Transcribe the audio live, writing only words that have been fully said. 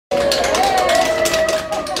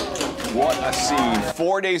A scene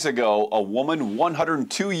 4 days ago, a woman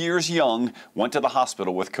 102 years young went to the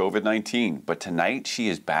hospital with COVID-19, but tonight she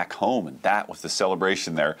is back home, and that was the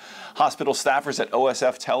celebration there. Hospital staffers at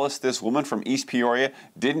OSF tell us this woman from East Peoria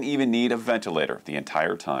didn't even need a ventilator the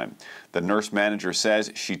entire time. The nurse manager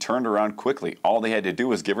says she turned around quickly. All they had to do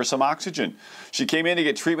was give her some oxygen. She came in to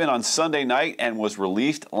get treatment on Sunday night and was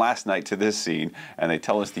released last night to this scene, and they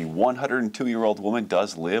tell us the 102-year-old woman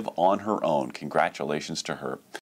does live on her own. Congratulations to her.